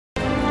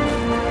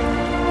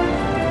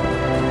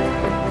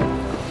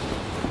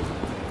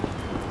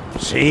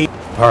See?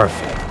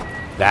 Perfect.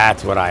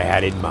 That's what I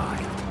had in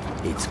mind.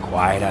 It's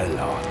quite a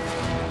lot.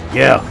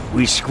 Yeah,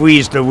 we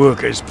squeezed the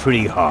workers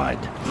pretty hard.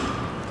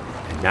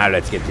 And now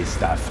let's get this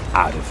stuff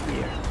out of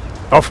here.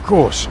 Of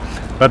course.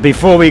 But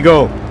before we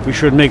go, we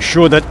should make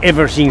sure that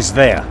everything's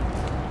there.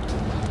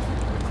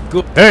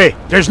 Good. Hey,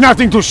 there's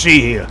nothing to see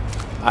here.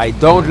 I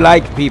don't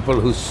like people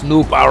who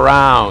snoop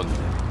around.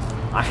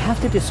 I have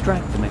to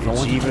distract them if I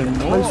want to take a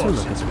more closer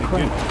look at the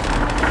crate.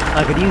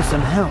 I could use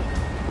some help.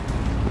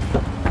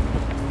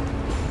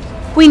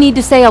 We need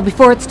to sail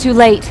before it's too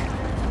late.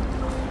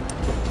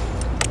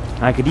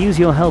 I could use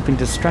your help in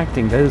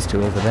distracting those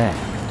two over there.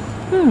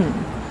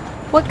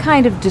 What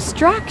kind of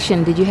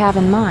distraction did you have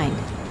in mind?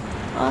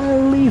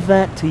 I'll leave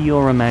that to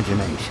your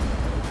imagination.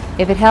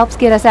 If it helps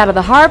get us out of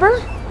the harbor,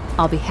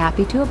 I'll be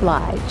happy to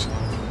oblige.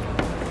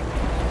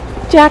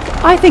 Jack,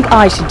 I think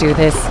I should do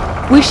this.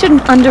 We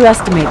shouldn't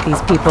underestimate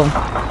these people.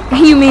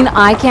 You mean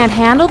I can't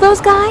handle those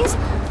guys?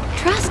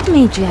 Trust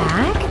me,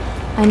 Jack.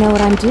 I know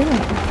what I'm doing.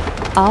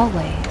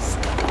 Always.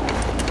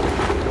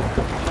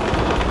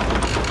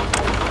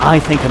 I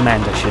think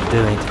Amanda should do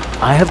it.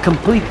 I have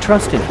complete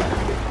trust in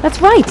her. That's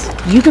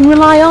right. You can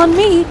rely on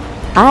me,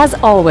 as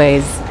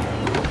always.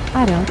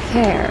 I don't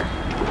care.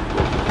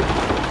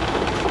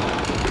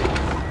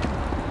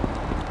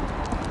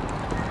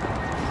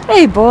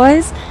 Hey,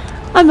 boys.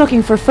 I'm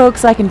looking for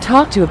folks I can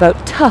talk to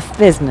about tough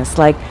business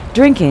like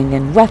drinking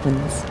and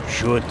weapons.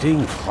 Sure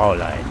thing,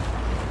 Fräulein.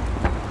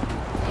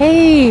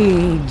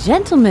 Hey,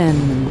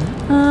 gentlemen.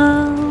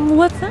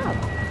 What's up?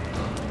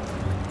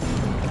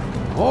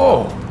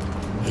 Oh,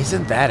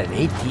 isn't that an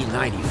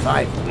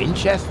 1895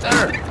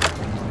 Winchester?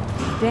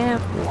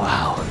 Damn.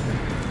 Wow,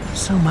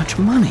 so much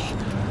money.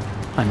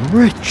 I'm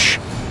rich.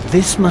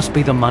 This must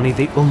be the money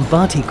the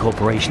Umbati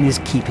Corporation is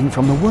keeping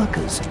from the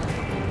workers.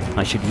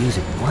 I should use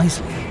it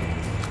wisely.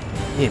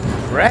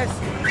 Impressive.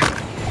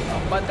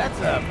 Oh, but that's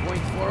a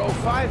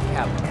 .405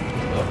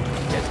 caliber. Look,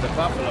 guess the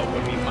Buffalo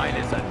will be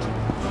minus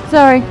a...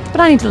 Sorry,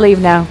 but I need to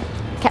leave now.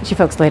 Catch you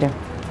folks later.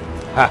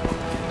 Ha,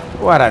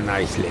 what a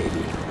nice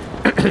lady.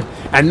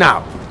 And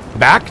now,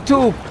 back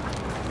to...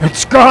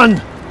 It's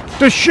gone!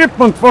 The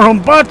shipment for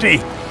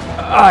Umbati!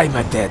 I'm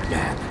a dead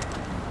man.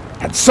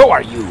 And so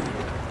are you.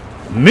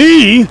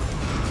 Me?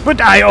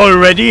 But I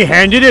already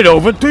handed it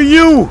over to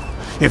you.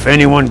 If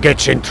anyone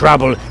gets in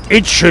trouble,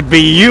 it should be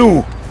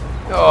you.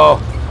 Oh,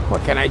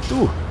 what can I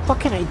do? What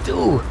can I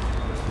do?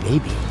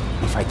 Maybe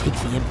if I take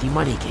the empty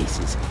money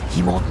cases,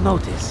 he won't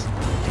notice.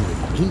 And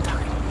in the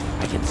meantime,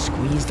 I can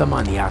squeeze the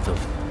money out of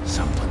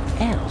someone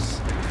else.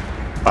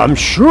 I'm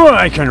sure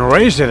I can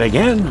raise it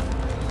again.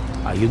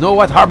 You know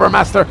what, Harbor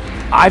Master?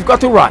 I've got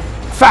to run.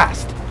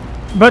 Fast.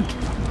 But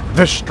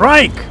the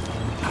strike.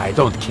 I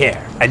don't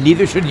care. And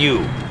neither should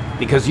you.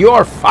 Because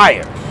you're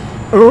fired.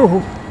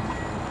 Oh.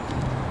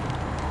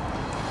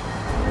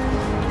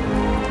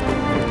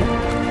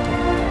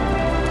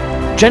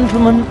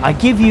 Gentlemen, I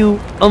give you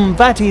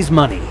Umbati's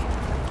money.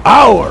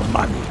 Our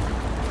money?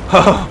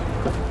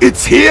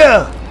 It's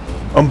here!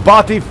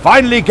 Umbati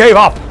finally gave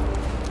up!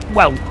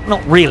 Well,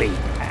 not really.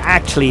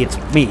 Actually, it's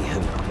me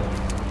who...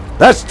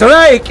 The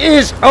strike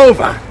is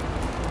over!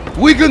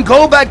 We can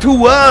go back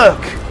to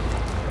work!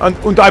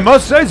 And I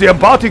must say, the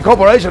Umbati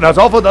Corporation has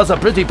offered us a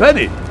pretty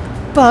penny.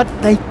 But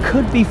they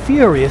could be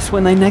furious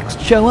when they next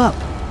show up.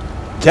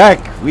 Jack,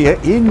 we are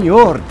in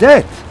your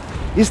debt.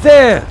 Is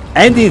there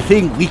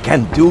anything we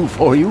can do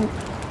for you?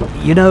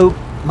 You know,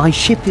 my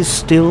ship is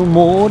still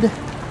moored.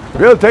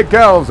 We'll take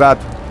care of that.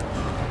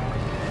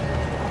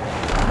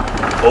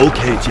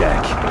 Okay,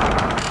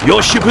 Jack.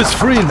 Your ship is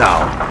free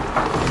now.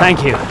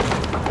 Thank you.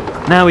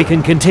 Now we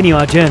can continue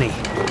our journey.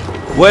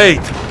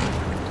 Wait.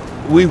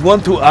 We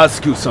want to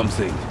ask you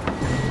something.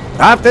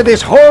 After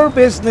this whole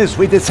business,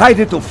 we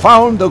decided to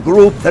found a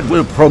group that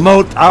will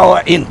promote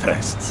our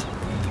interests.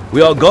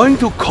 We are going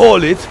to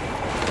call it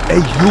a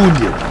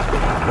union.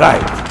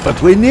 Right,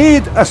 but we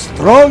need a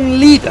strong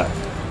leader.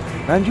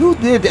 And you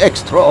did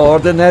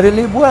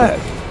extraordinarily well.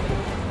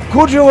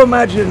 Could you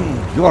imagine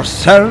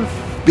yourself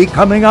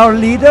becoming our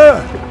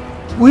leader?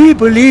 We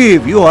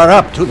believe you are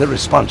up to the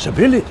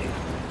responsibility.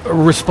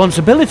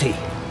 Responsibility?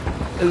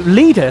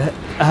 Leader?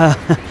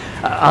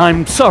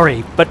 I'm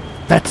sorry, but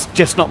that's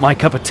just not my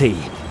cup of tea.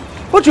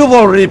 But you've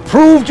already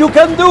proved you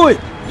can do it,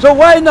 so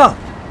why not?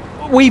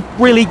 We've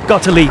really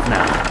got to leave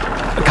now.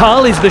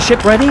 Carl, is the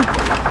ship ready?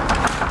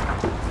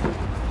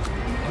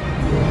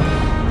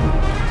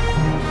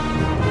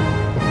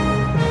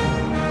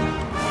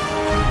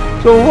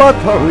 So what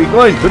are we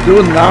going to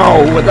do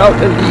now without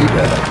a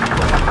leader?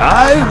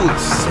 I would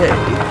say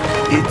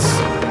it's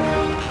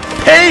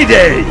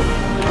payday!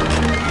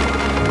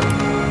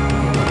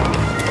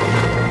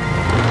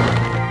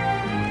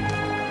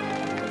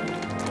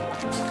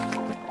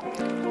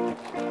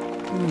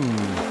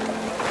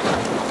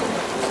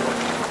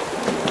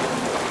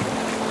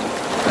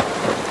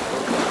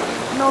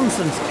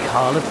 Nonsense,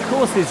 Carl. Of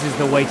course this is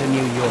the way to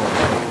New York.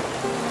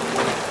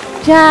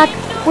 Jack,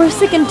 we're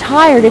sick and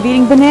tired of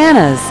eating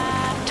bananas.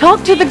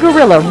 Talk to the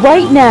gorilla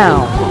right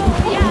now.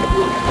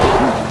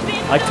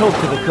 I talked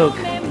to the cook.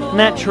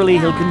 Naturally,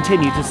 he'll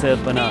continue to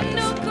serve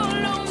bananas.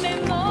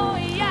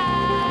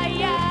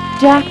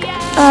 Jack,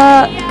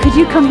 could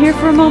you come here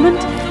for a moment?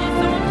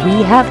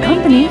 We have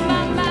company.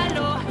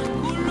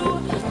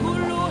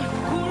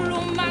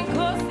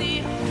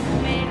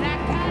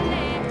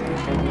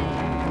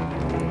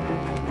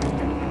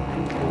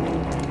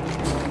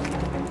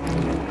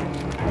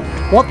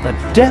 What the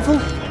devil?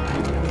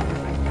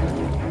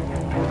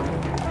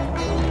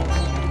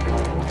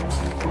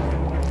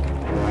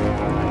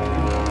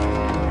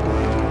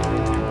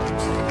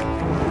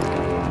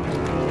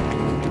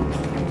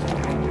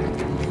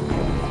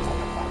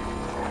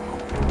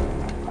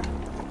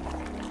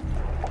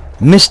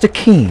 Mr.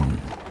 Keane,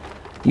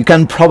 you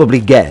can probably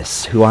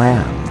guess who I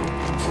am.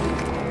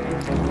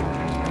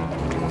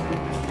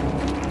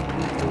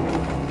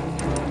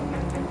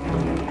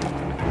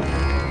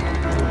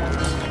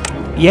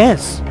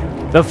 Yes,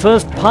 the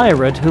first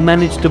pirate who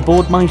managed to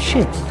board my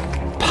ship.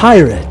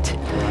 Pirate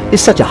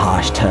is such a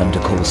harsh term to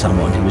call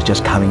someone who was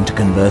just coming to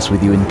converse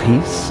with you in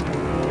peace.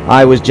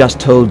 I was just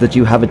told that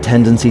you have a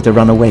tendency to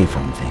run away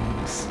from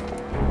things.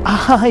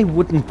 I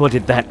wouldn't put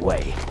it that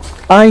way.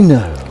 I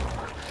know.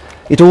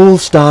 It all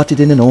started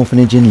in an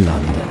orphanage in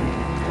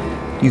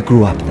London. You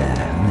grew up there,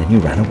 and then you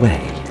ran away.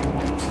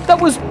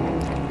 That was...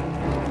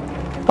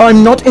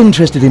 I'm not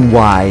interested in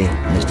why,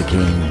 Mr.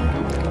 Keane.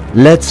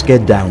 Let's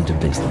get down to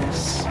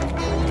business.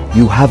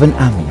 You have an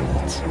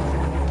amulet.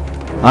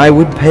 I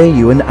would pay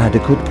you an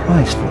adequate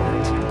price for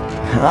it.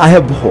 I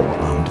abhor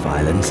armed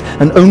violence,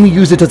 and only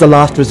use it as a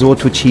last resort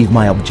to achieve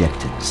my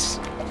objectives.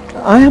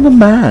 I am a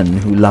man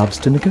who loves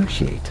to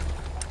negotiate.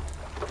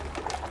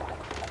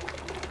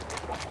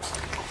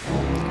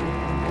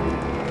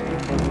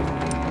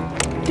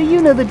 Do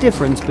you know the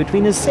difference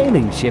between a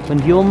sailing ship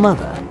and your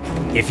mother?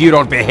 If you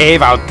don't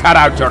behave, I'll cut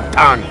out your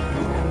tongue.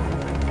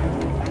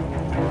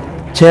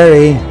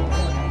 Terry,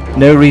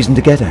 no reason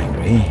to get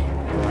angry.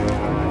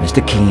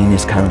 Mr. Keane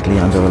is currently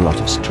under a lot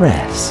of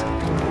stress.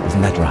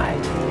 Isn't that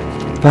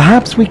right?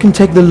 Perhaps we can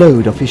take the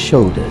load off his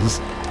shoulders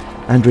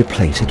and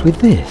replace it with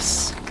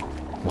this.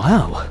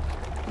 Wow,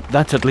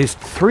 that's at least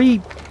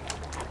 3...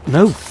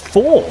 no,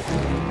 4.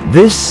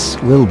 This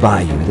will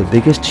buy you the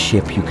biggest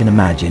ship you can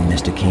imagine,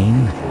 Mr.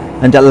 Keane,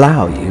 and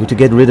allow you to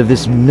get rid of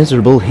this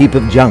miserable heap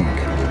of junk,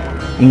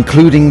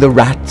 including the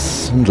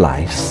rats and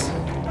lice.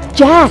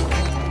 Jack!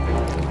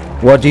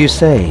 What do you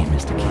say,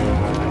 Mr. Keane?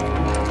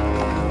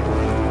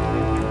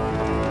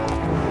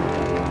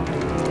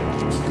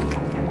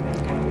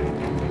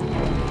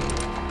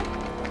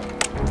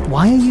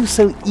 Why are you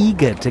so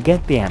eager to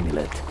get the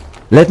amulet?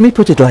 Let me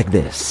put it like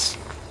this.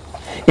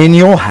 In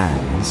your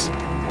hands,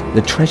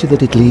 the treasure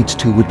that it leads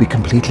to would be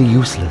completely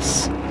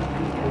useless.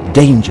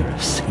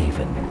 Dangerous,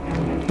 even.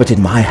 But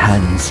in my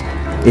hands,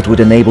 it would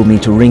enable me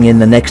to ring in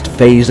the next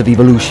phase of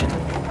evolution.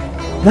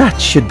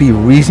 That should be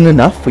reason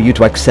enough for you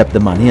to accept the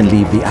money and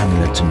leave the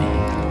amulet to me.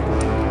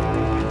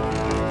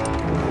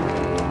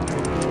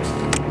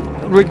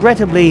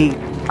 Regrettably,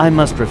 I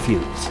must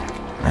refuse.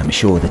 I'm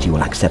sure that you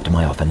will accept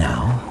my offer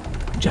now.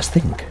 Just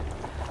think.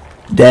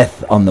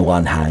 Death on the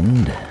one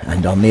hand,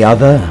 and on the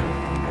other,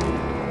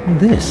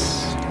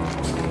 this.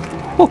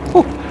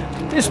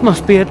 This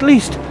must be at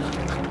least...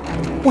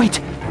 Wait,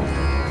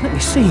 let me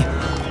see.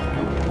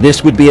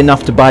 This would be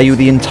enough to buy you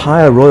the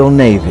entire Royal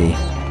Navy,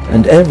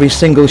 and every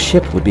single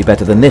ship would be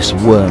better than this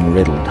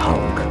worm-riddled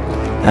hulk.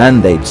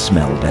 And they'd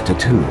smell better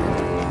too.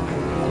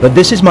 But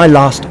this is my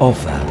last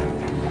offer.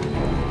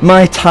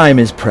 My time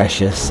is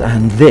precious,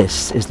 and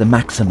this is the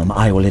maximum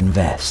I will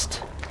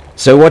invest.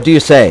 So what do you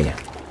say?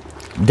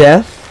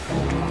 Death?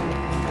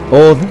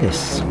 Or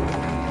this?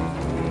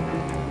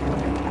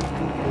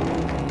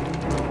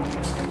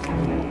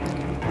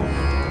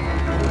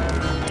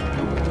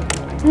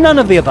 None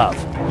of the above,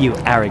 you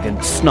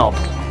arrogant snob.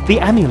 The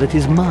amulet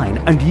is mine,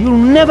 and you'll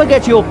never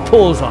get your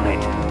paws on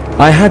it.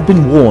 I had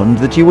been warned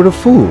that you were a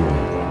fool.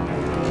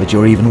 But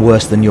you're even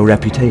worse than your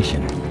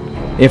reputation.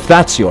 If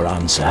that's your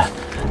answer,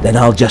 then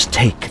I'll just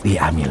take the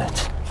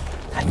amulet.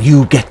 And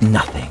you get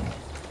nothing.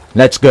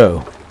 Let's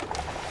go.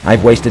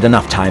 I've wasted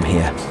enough time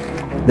here.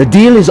 The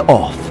deal is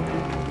off.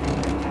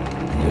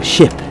 And your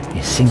ship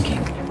is sinking.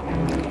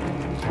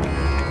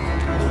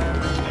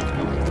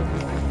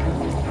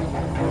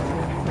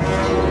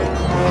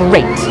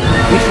 Great.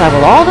 We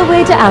travel all the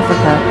way to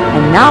Africa,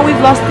 and now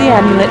we've lost the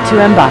amulet to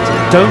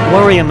Mbati. Don't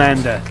worry,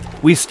 Amanda.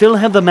 We still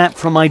have the map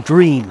from my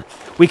dream.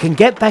 We can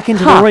get back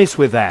into the race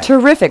with that.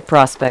 Terrific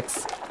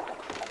prospects.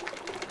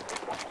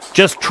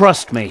 Just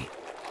trust me.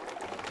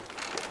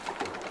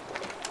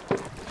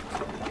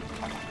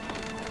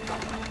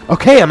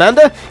 Okay,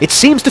 Amanda, it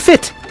seems to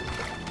fit.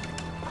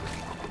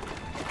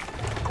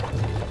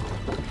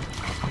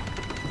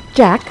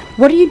 Jack,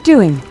 what are you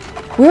doing?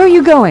 Where are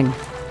you going?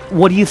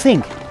 What do you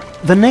think?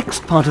 The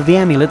next part of the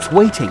amulet's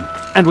waiting,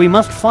 and we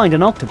must find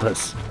an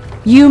octopus.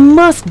 You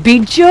must be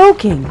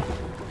joking.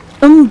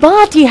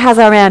 Mbati has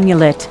our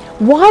amulet.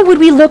 Why would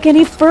we look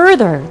any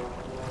further?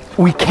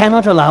 We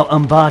cannot allow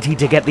Mbati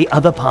to get the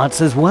other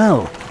parts as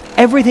well.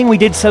 Everything we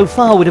did so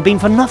far would have been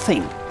for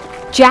nothing.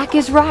 Jack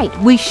is right.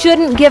 We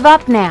shouldn't give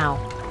up now.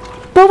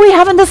 But we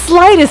haven't the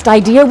slightest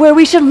idea where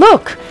we should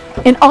look.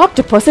 An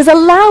octopus is a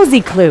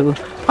lousy clue.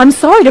 I'm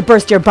sorry to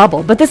burst your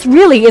bubble, but this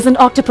really isn't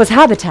octopus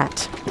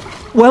habitat.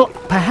 Well,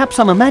 perhaps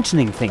I'm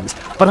imagining things,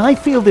 but I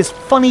feel this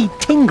funny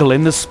tingle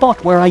in the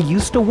spot where I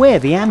used to wear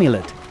the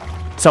amulet.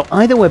 So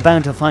either we're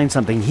bound to find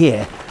something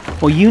here,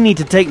 or you need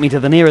to take me to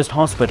the nearest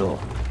hospital.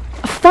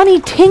 A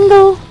funny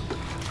tingle?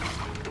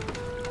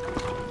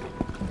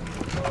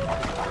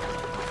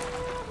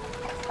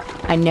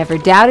 I never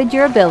doubted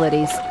your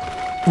abilities.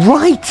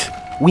 Right!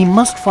 We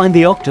must find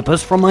the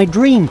octopus from my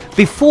dream,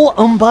 before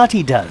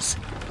Umbati does.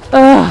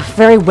 Ugh,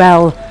 very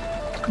well.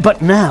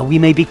 But now we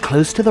may be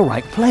close to the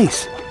right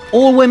place.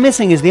 All we're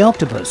missing is the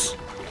octopus.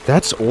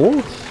 That's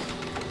all?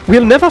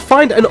 We'll never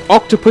find an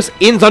octopus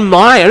in the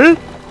Nile!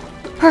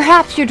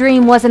 Perhaps your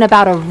dream wasn't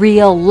about a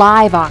real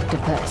live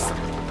octopus.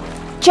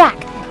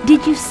 Jack,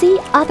 did you see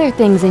other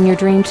things in your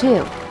dream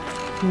too?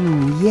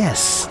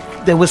 Yes,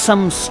 there were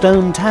some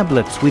stone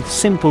tablets with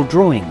simple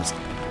drawings.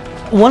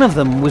 One of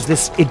them was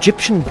this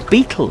Egyptian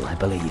beetle, I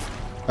believe.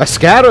 A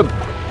scarab!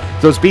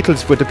 Those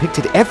beetles were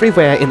depicted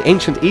everywhere in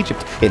ancient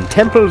Egypt, in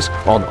temples,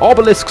 on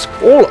obelisks,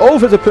 all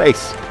over the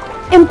place.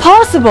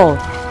 Impossible!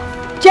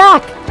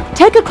 Jack,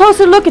 take a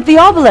closer look at the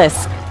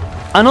obelisk.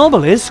 An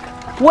obelisk?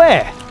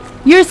 Where?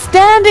 You're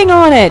standing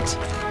on it.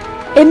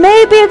 It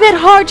may be a bit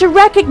hard to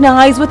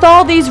recognize with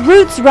all these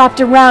roots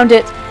wrapped around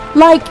it,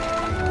 like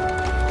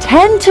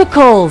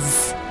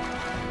tentacles.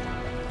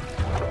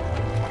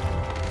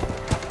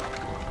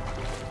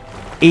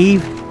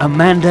 Eve,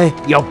 Amanda,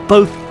 you're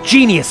both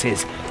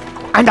geniuses.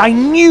 And I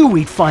knew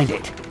we'd find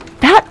it.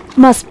 That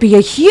must be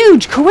a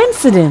huge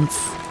coincidence.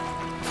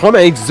 From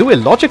a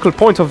zoological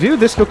point of view,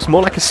 this looks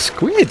more like a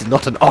squid,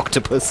 not an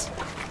octopus.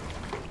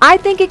 I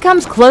think it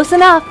comes close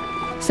enough.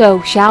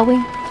 So, shall we?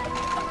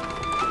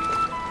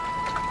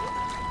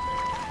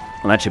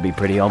 Well, that should be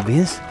pretty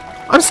obvious.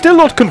 I'm still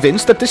not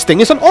convinced that this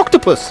thing is an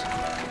octopus.